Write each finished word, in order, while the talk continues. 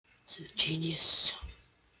It's a genius.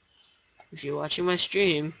 If you're watching my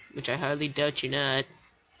stream, which I hardly doubt you're not,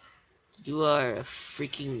 you are a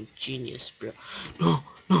freaking genius, bro. No,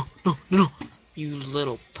 no, no, no, no. You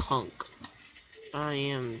little punk. I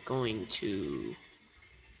am going to...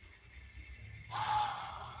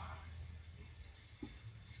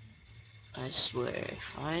 I swear,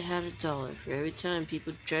 if I had $1 for every time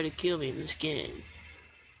people try to kill me in this game,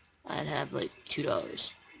 I'd have like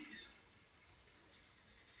 $2.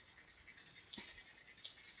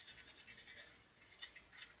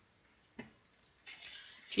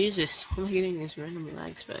 Jesus, how am I getting these random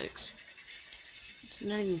lag spikes? It's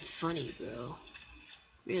not even funny, bro.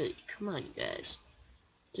 Really, come on, you guys.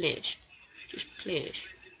 Please. Just please.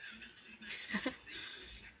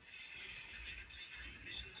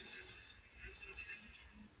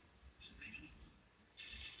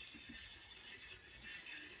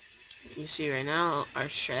 You see, right now, our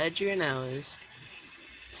strategy right now is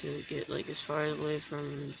to get like as far away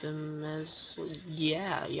from them as...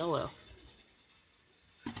 Yeah, YOLO.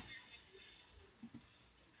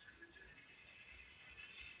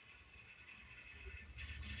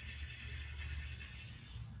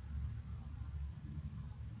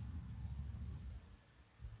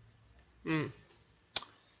 Hmm.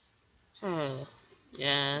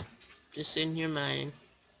 Yeah. Just sitting here mining.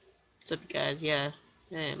 What's up, guys? Yeah.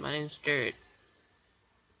 Hey, my name's Dirt.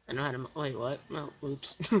 I know how to... Wait, what? No,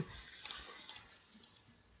 oops.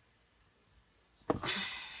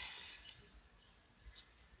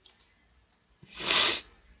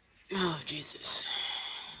 Oh, Jesus.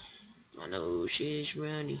 I know she's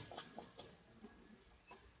running.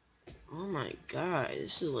 Oh my god,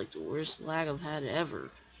 this is like the worst lag I've had ever.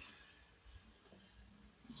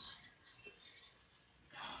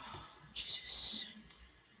 Oh, Jesus.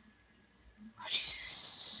 Oh,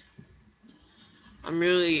 Jesus. I'm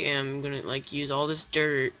really am gonna like use all this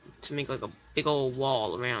dirt to make like a big old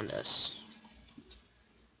wall around us.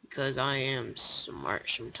 Because I am smart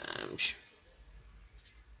sometimes.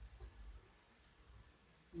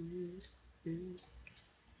 Even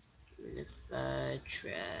if I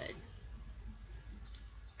tried.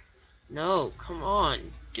 No, come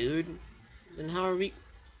on, dude. Then how are we...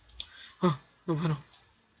 Oh, no, no.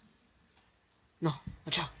 No,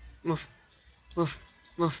 watch out. Move, move,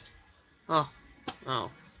 move. Oh,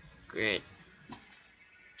 oh, great.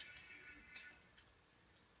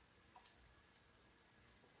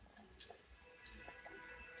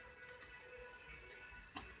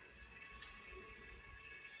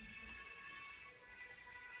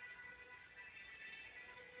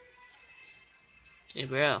 Hey,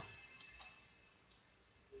 bro.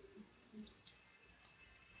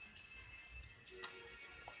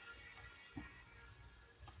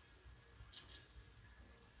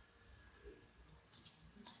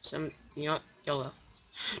 You know what? YOLO.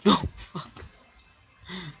 No! Fuck.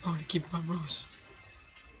 I want to keep my rose.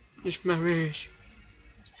 It's my wish.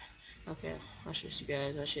 Okay, watch this, you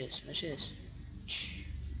guys. Watch this. Watch this.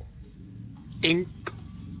 Dink.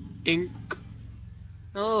 Dink.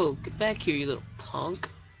 Oh, get back here, you little punk.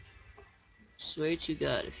 Swear to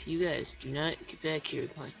God, if you guys do not get back here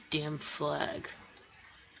with my damn flag,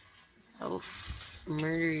 I will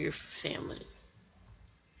murder your family.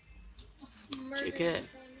 JK.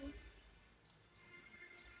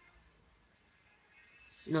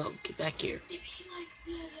 No, get back here.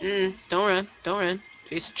 Don't run. Don't run.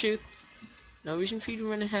 Face the truth. No reason for you to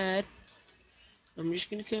run ahead. I'm just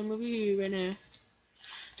gonna come over here right now.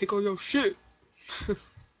 Take all your shit.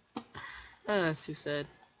 Ah, suicide.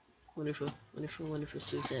 Wonderful, wonderful, wonderful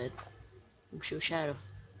suicide. I'm sure Shadow.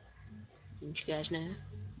 Didn't you guys know?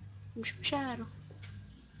 I'm sure Shadow.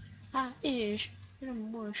 I is. And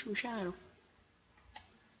I'm more sure Shadow.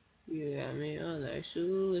 You got me all like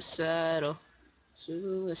suicidal.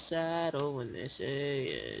 Suicidal when they say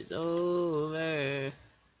it's over.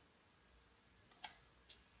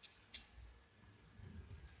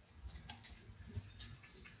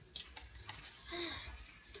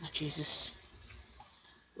 Oh, Jesus.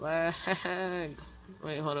 Lag.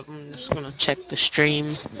 Wait, hold up. I'm just gonna check the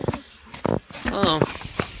stream. Oh.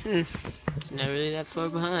 It's not really that far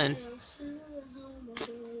behind.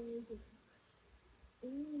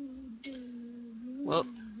 Well,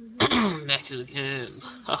 back to the game.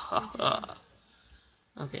 Ha ha ha.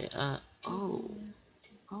 Okay, oh. Oh.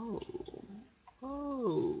 Oh.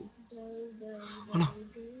 Oh no.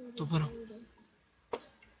 No bueno.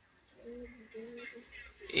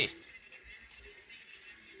 Eh.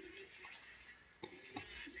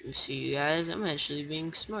 You see, guys, I'm actually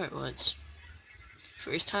being smart once.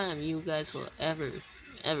 First time you guys will ever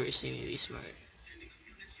see me be smart.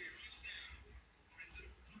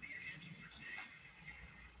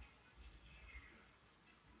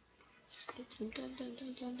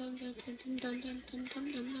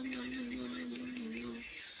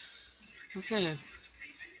 Okay.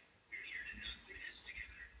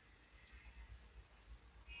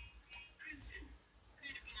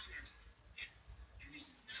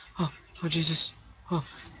 Oh, oh Jesus. Oh,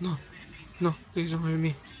 no. No, please don't hurt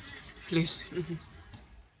me. Please.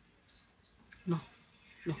 No,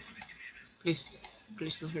 no. Please.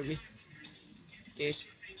 Please don't hurt me. Please.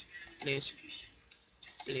 Please.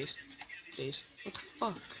 Please. Please. What the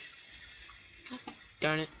fuck? God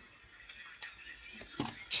darn it.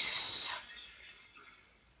 Jesus.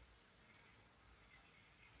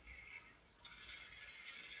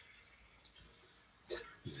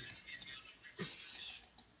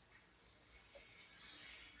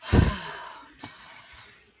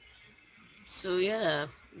 So yeah,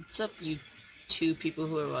 what's up you two people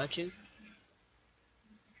who are watching?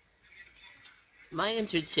 Am I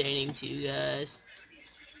entertaining to you guys?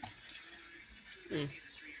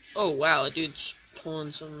 Oh wow, dude's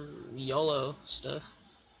pulling some YOLO stuff.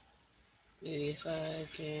 Maybe if I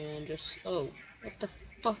can just... Oh, what the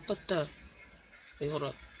fuck, what the... Wait, hold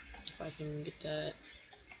up. If I can get that...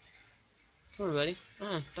 Come on, buddy.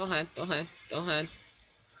 Don't hide, don't hide, don't hide.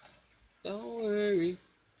 Don't worry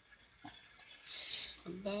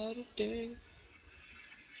about a thing,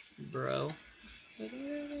 bro.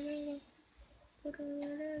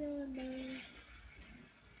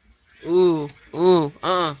 Ooh, ooh,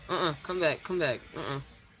 come back, hold back.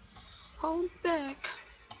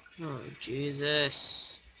 Oh,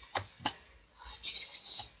 Jesus.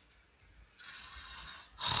 Jesus.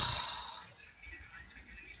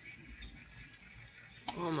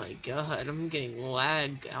 Oh my god, I'm getting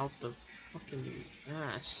lagged out the fucking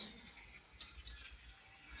ass.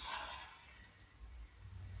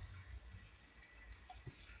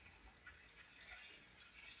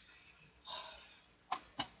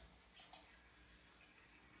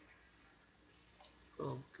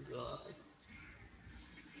 Oh god.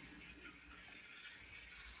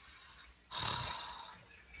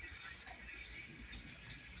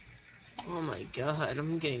 Oh my god,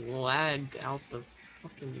 I'm getting lagged out the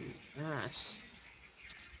fucking ass.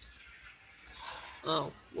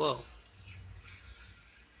 Oh, whoa.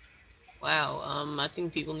 Wow, I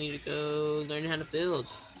think people need to go learn how to build.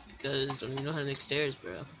 Because I don't even know how to make stairs,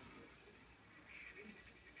 bro.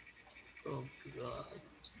 Oh god.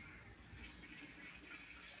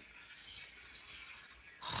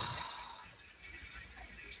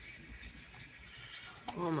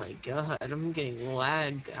 Oh my god, I'm getting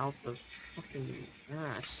lagged out the fucking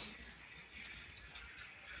ass.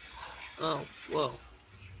 Oh, whoa.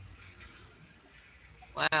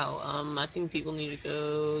 Wow, I think people need to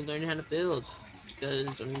go learn how to build. Because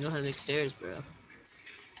I don't even know how to make stairs, bro.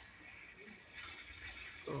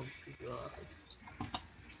 Oh god.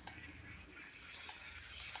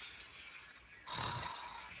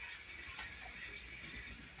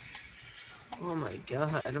 Oh my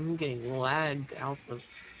god, I'm getting lagged out the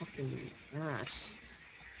fucking ass.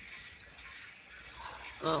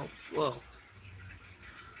 Oh, whoa.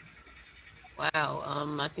 Wow,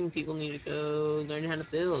 I think people need to go learn how to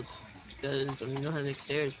build. Because I don't even know how to make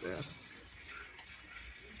stairs, bro.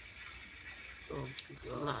 Oh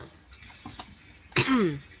god.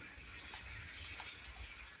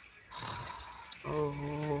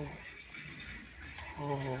 oh.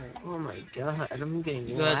 Oh my god, I'm getting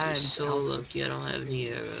You guys are lagged so out lucky I don't have any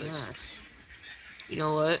the arrows. ass. You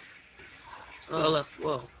know what? Oh, Well,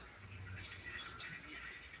 whoa.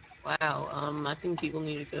 Wow, I think people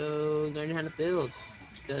need to go learn how to build.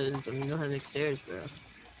 Because I don't even know how to make stairs, bro.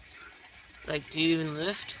 like, do you even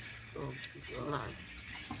lift? Oh god.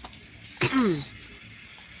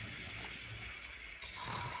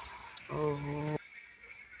 oh.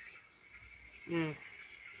 Hmm.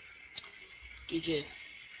 GG.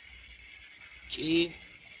 G.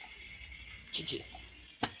 GG.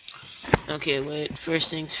 Okay, wait. First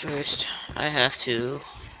things first. I have to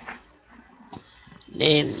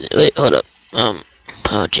name. Wait, hold up.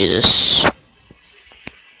 Oh Jesus.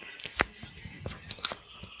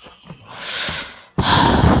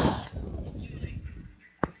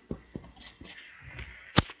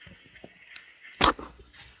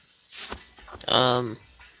 um.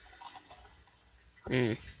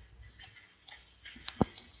 Hmm.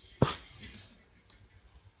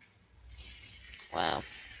 Wow.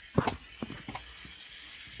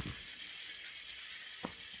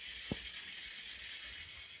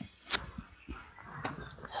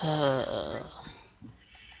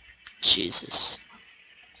 Jesus.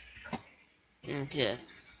 Okay.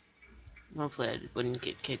 Hopefully I wouldn't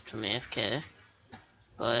get kicked from AFK.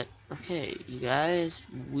 But, okay, you guys,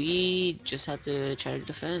 we just have to try to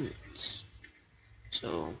defend.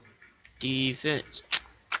 So, defense.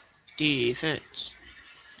 Defense.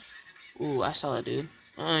 Ooh, I saw it, dude.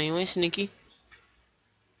 You ain't sneaky.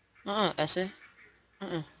 essay.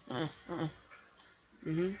 Uh-uh, uh-uh, uh-uh.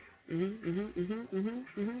 You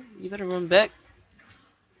better run back.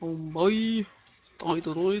 Oh boy. Come on,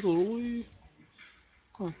 come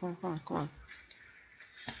on, come on, come on.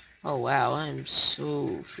 Oh wow, I'm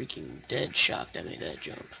so freaking dead shocked I made that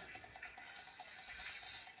jump.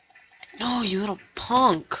 No, you little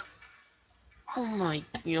punk! Oh my,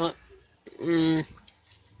 you know what?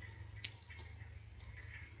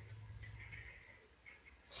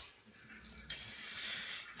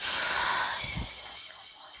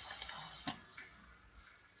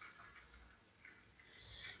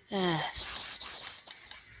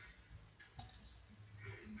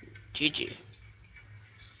 GG.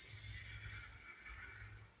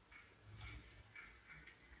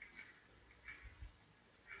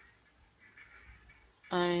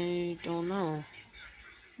 I don't know.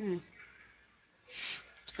 Let's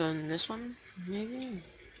go in this one, maybe?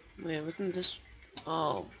 Wait, wasn't this...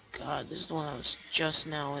 Oh god, this is the one I was just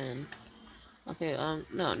now in. Okay,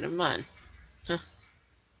 no, never mind. Huh.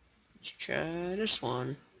 Let's try this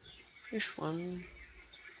one. This one.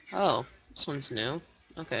 Oh, this one's new.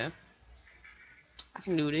 Okay. I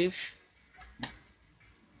can do this. Oh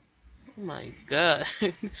my god.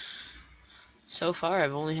 So far,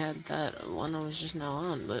 I've only had that one I was just now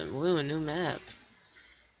on, but ooh, a new map.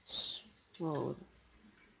 Whoa, where the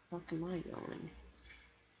fuck am I going?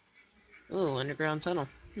 Ooh, underground tunnel.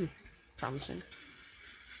 Promising.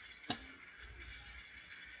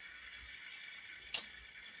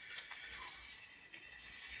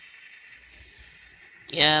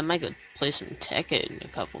 Yeah, I might go play some Tekkit in a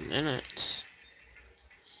couple minutes.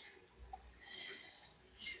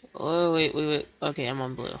 Oh, wait. Okay, I'm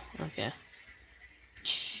on blue. Okay.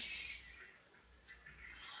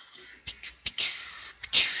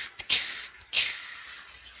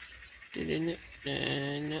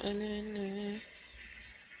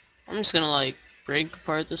 I'm just gonna, like, break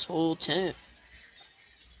apart this whole tent.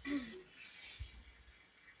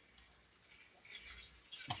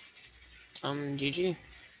 GG.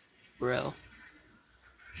 Bro.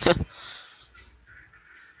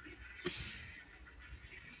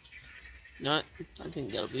 Not, I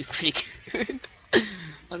think that'll be pretty good.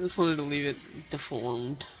 I just wanted to leave it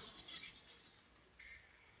deformed.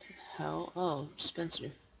 How? Oh,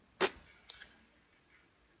 Spencer.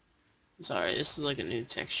 Sorry, this is like a new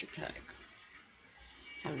texture pack.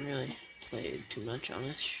 Haven't really played too much on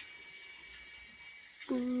this.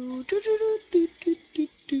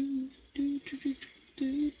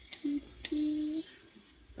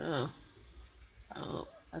 Oh. Oh.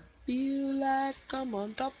 I feel like I'm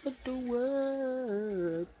on top of the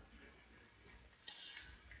world.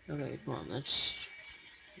 Okay, come on, let's...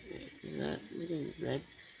 Is that little red?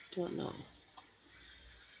 Don't know.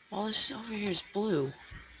 All this over here is blue.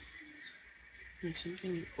 Like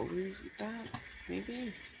something over that,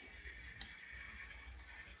 maybe?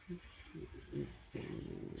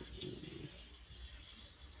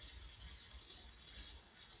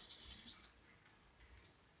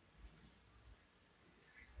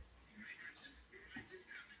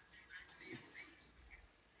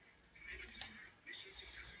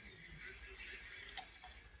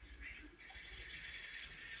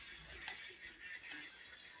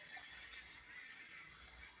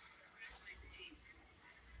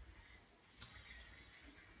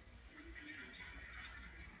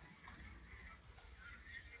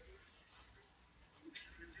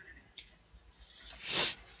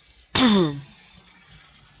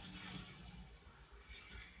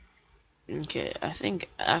 Okay, I think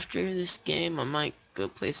after this game I might go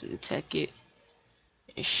play some Tekkit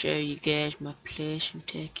and show you guys my play some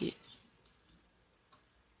Tekkit.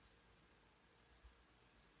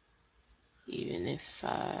 Even if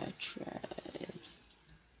I tried.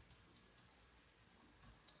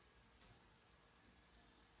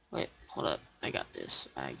 Wait, hold up. I got this.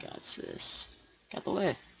 I got this. Get out the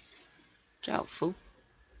way. Get out, fool.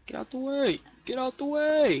 Get out the way. Get out the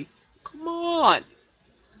way. Come on.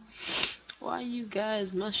 Why you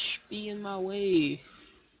guys must be in my way?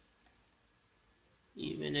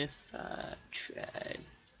 Even if I tried.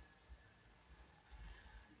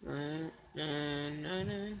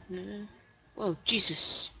 Whoa,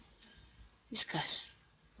 Jesus. These guys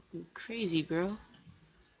are fucking crazy, bro.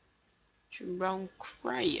 Brown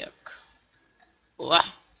Crayak. Wah.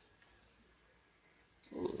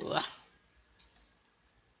 Wah.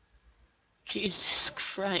 Jesus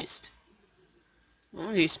Christ. I'm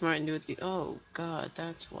gonna be smart and do it the... Oh, God,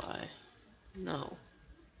 that's why. No.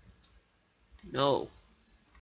 No.